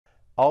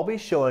I'll be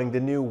showing the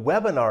new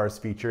Webinars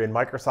feature in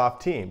Microsoft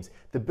Teams.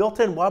 The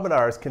built-in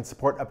webinars can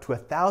support up to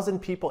 1,000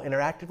 people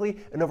interactively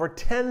and over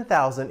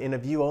 10,000 in a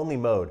view-only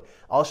mode.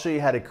 I'll show you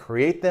how to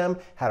create them,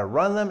 how to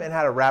run them, and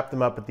how to wrap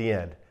them up at the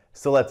end.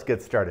 So let's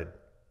get started.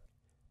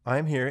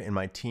 I'm here in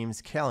my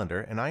Teams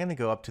calendar, and I'm going to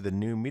go up to the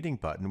new meeting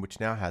button, which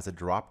now has a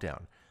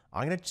drop-down.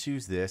 I'm going to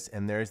choose this,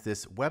 and there's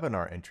this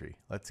webinar entry.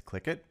 Let's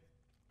click it.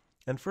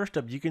 And first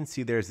up, you can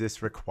see there's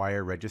this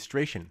require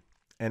registration.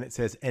 And it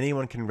says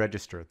anyone can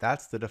register.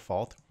 That's the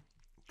default.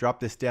 Drop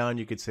this down.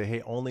 You could say,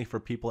 hey, only for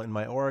people in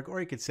my org, or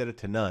you could set it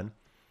to none.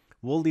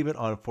 We'll leave it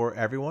on for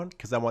everyone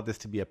because I want this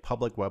to be a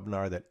public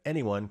webinar that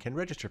anyone can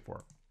register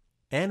for.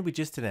 And we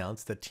just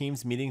announced that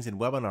Teams meetings and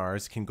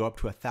webinars can go up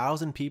to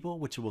 1,000 people,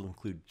 which will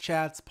include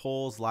chats,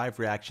 polls, live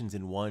reactions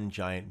in one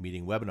giant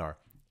meeting webinar.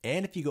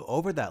 And if you go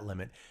over that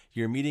limit,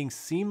 your meeting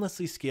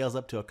seamlessly scales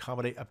up to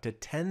accommodate up to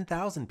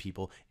 10,000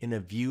 people in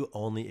a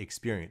view-only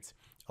experience.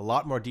 A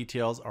lot more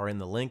details are in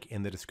the link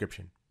in the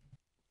description.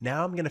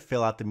 Now I'm going to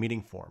fill out the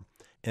meeting form.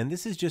 And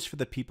this is just for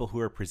the people who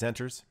are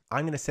presenters.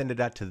 I'm going to send it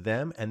out to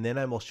them, and then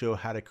I will show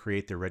how to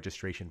create the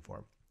registration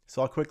form.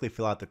 So I'll quickly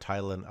fill out the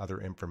title and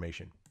other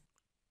information.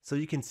 So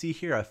you can see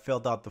here I've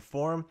filled out the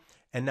form.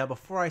 And now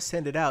before I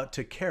send it out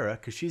to Kara,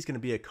 because she's going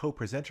to be a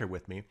co-presenter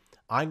with me,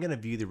 I'm going to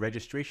view the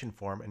registration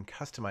form and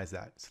customize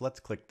that. So let's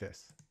click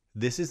this.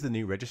 This is the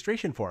new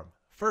registration form.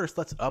 First,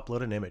 let's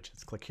upload an image.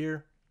 Let's click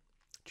here,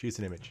 choose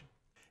an image.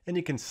 And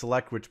you can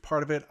select which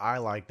part of it. I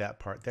like that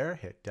part there.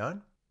 Hit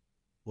done.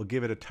 We'll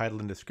give it a title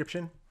and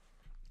description.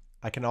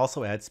 I can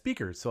also add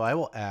speakers. So I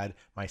will add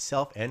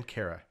myself and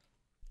Kara.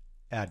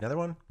 Add another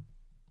one.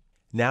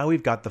 Now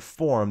we've got the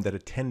form that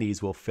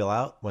attendees will fill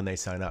out when they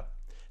sign up.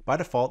 By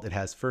default, it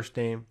has first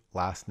name,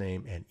 last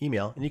name, and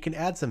email. And you can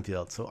add some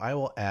fields. So I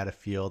will add a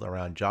field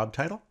around job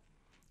title.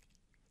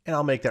 And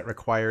I'll make that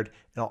required.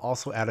 And I'll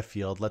also add a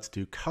field. Let's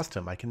do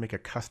custom. I can make a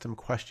custom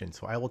question.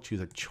 So I will choose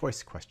a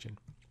choice question.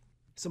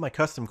 So my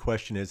custom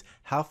question is,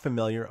 how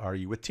familiar are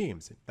you with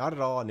Teams? Not at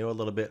all, I know a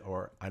little bit,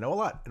 or I know a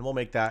lot, and we'll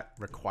make that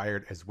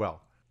required as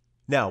well.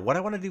 Now, what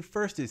I want to do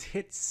first is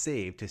hit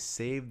save to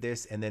save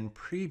this and then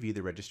preview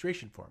the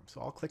registration form.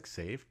 So I'll click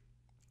save.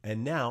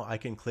 And now I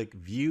can click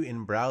view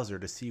in browser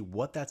to see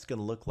what that's going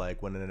to look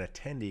like when an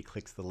attendee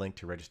clicks the link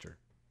to register.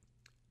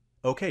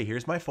 Okay,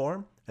 here's my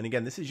form. And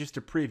again, this is just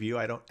a preview.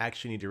 I don't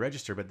actually need to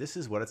register, but this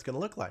is what it's going to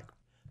look like.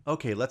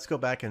 Okay, let's go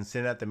back and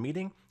send out the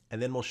meeting.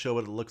 And then we'll show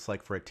what it looks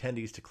like for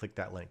attendees to click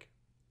that link.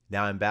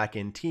 Now I'm back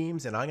in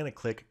Teams and I'm going to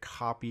click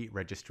copy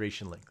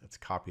registration link. Let's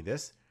copy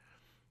this.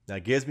 Now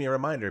it gives me a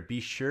reminder,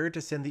 be sure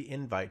to send the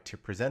invite to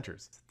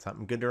presenters.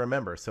 Something good to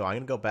remember. So I'm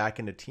going to go back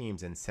into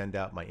Teams and send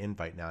out my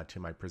invite now to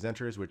my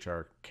presenters, which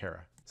are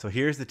Kara. So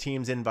here's the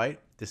Teams invite.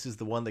 This is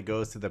the one that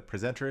goes to the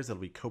presenters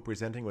that'll be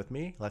co-presenting with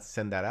me. Let's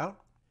send that out.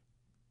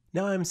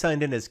 Now I'm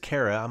signed in as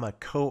Kara, I'm a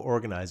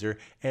co-organizer,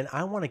 and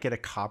I want to get a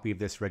copy of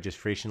this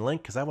registration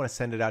link because I want to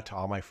send it out to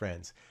all my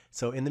friends.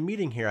 So in the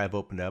meeting here I've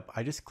opened up,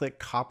 I just click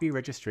copy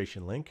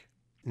registration link.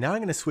 Now I'm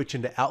going to switch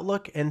into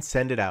Outlook and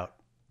send it out.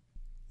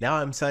 Now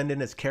I'm signed in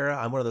as Kara,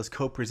 I'm one of those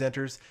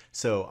co-presenters,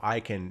 so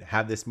I can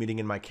have this meeting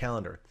in my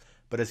calendar.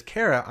 But as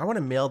Kara, I want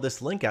to mail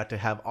this link out to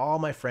have all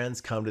my friends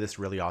come to this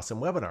really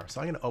awesome webinar.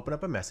 So I'm going to open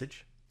up a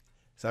message.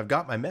 So I've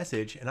got my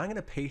message, and I'm going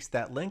to paste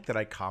that link that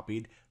I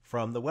copied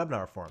from the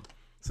webinar form.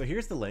 So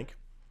here's the link.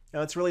 Now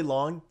it's really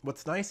long.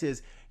 What's nice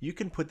is you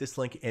can put this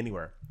link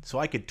anywhere. So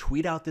I could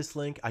tweet out this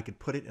link. I could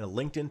put it in a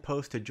LinkedIn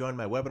post to join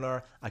my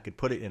webinar. I could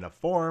put it in a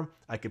forum.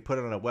 I could put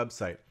it on a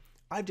website.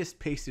 I've just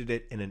pasted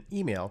it in an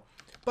email,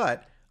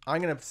 but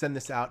I'm going to send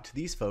this out to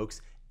these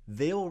folks.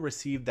 They will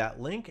receive that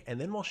link, and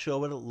then we'll show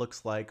what it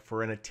looks like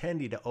for an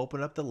attendee to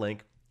open up the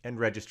link and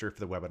register for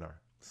the webinar.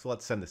 So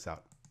let's send this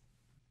out.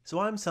 So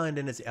I'm signed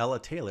in as Ella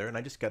Taylor, and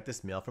I just got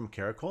this mail from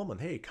Kara Coleman.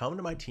 Hey, come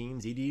to my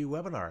Teams EDU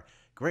webinar.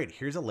 Great,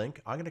 here's a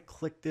link. I'm going to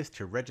click this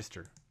to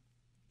register.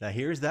 Now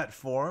here's that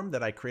form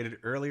that I created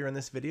earlier in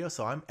this video.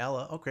 So I'm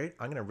Ella. Okay,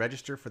 I'm going to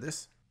register for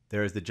this.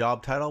 There's the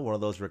job title, one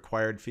of those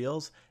required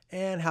fields.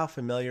 And how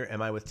familiar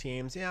am I with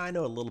Teams? Yeah, I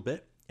know a little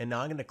bit. And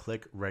now I'm going to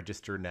click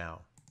register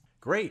now.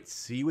 Great,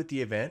 see you at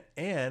the event.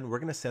 And we're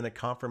going to send a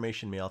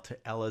confirmation mail to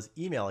Ella's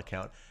email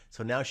account.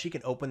 So now she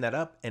can open that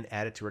up and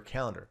add it to her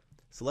calendar.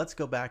 So let's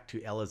go back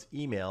to Ella's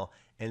email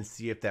and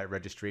see if that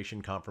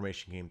registration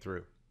confirmation came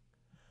through.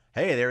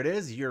 Hey, there it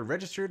is. You're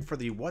registered for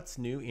the What's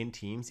New in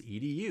Teams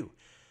EDU.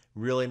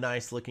 Really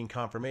nice looking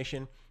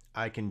confirmation.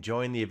 I can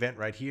join the event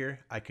right here.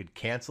 I could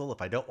cancel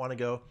if I don't want to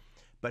go.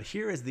 But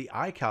here is the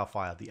iCal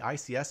file, the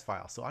ICS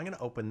file. So I'm going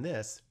to open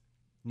this.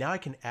 Now I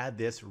can add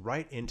this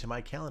right into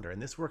my calendar.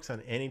 And this works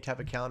on any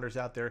type of calendars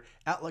out there.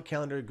 Outlook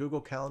calendar,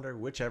 Google Calendar,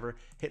 whichever.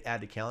 Hit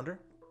add to calendar.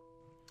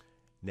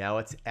 Now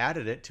it's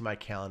added it to my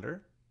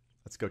calendar.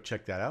 Let's go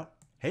check that out.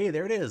 Hey,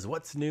 there it is.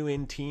 What's new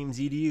in Teams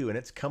EDU? And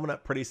it's coming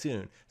up pretty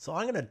soon. So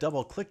I'm going to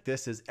double click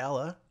this as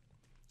Ella.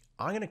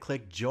 I'm going to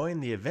click join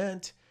the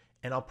event,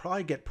 and I'll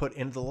probably get put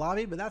into the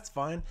lobby, but that's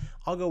fine.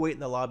 I'll go wait in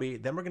the lobby.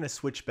 Then we're going to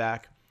switch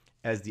back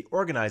as the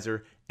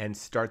organizer and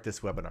start this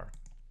webinar.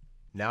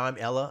 Now I'm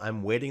Ella.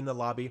 I'm waiting in the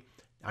lobby.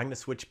 I'm going to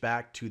switch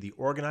back to the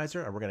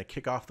organizer and we're going to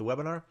kick off the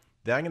webinar.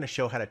 Then I'm going to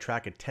show how to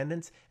track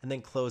attendance and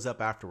then close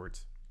up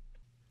afterwards.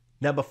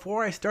 Now,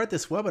 before I start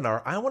this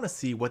webinar, I want to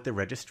see what the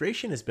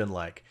registration has been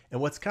like.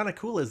 And what's kind of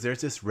cool is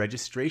there's this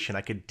registration.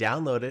 I could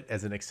download it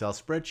as an Excel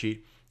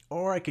spreadsheet,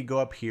 or I could go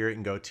up here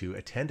and go to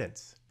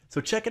attendance.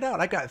 So check it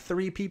out. I got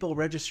 3 people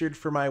registered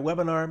for my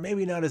webinar,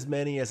 maybe not as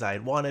many as I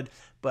had wanted,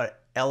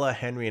 but Ella,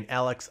 Henry, and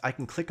Alex, I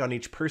can click on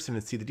each person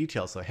and see the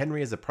details. So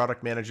Henry is a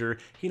product manager.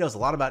 He knows a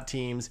lot about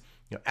Teams.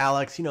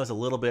 Alex, he knows a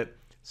little bit.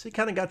 So you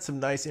kind of got some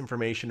nice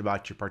information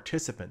about your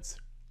participants.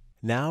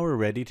 Now we're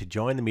ready to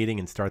join the meeting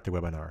and start the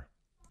webinar.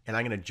 And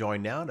I'm going to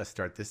join now to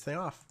start this thing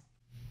off.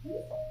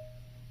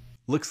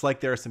 Looks like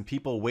there are some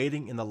people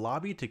waiting in the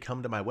lobby to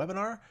come to my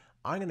webinar.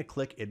 I'm going to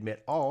click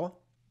Admit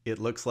All. It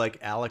looks like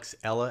Alex,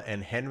 Ella,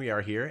 and Henry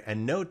are here.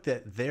 And note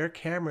that their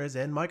cameras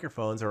and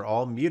microphones are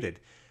all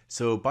muted.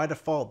 So by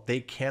default, they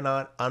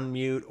cannot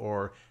unmute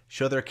or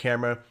show their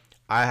camera.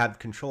 I have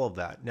control of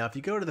that. Now, if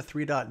you go to the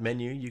 3-dot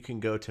menu, you can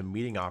go to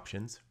Meeting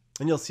Options.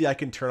 And you'll see I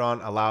can turn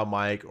on Allow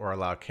Mic or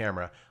Allow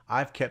Camera.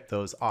 I've kept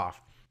those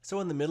off. So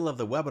in the middle of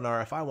the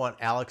webinar, if I want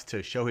Alex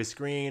to show his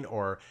screen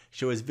or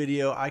show his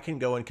video, I can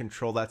go and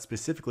control that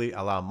specifically,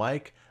 allow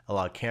mic,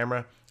 allow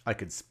camera. I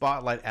could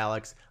spotlight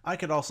Alex. I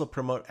could also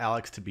promote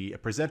Alex to be a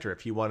presenter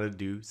if you wanted to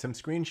do some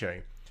screen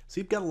sharing. So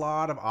you've got a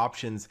lot of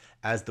options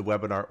as the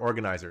webinar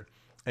organizer.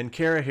 And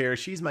Kara here,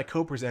 she's my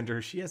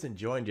co-presenter. She hasn't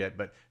joined yet,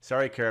 but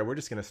sorry, Kara, we're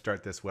just going to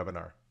start this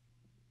webinar.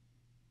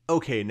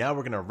 Okay, now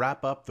we're going to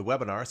wrap up the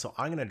webinar. So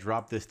I'm going to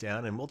drop this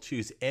down and we'll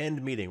choose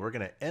End Meeting. We're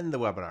going to end the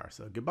webinar.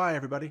 So goodbye,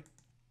 everybody.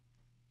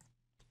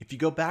 If you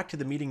go back to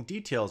the meeting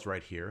details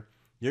right here,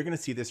 you're going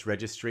to see this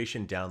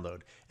registration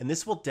download. And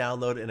this will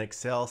download an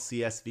Excel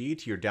CSV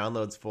to your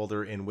downloads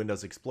folder in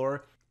Windows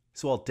Explorer.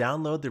 So I'll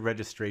download the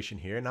registration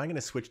here, and I'm going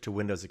to switch to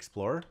Windows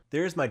Explorer.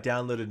 There's my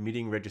downloaded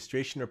meeting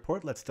registration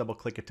report. Let's double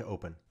click it to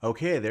open.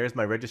 Okay, there's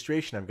my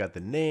registration. I've got the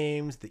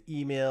names, the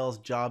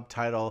emails, job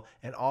title,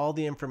 and all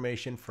the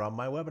information from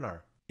my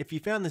webinar. If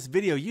you found this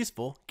video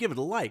useful, give it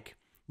a like.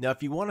 Now,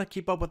 if you want to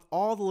keep up with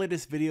all the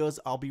latest videos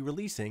I'll be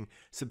releasing,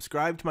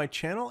 subscribe to my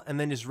channel and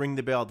then just ring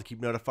the bell to keep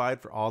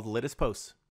notified for all the latest posts.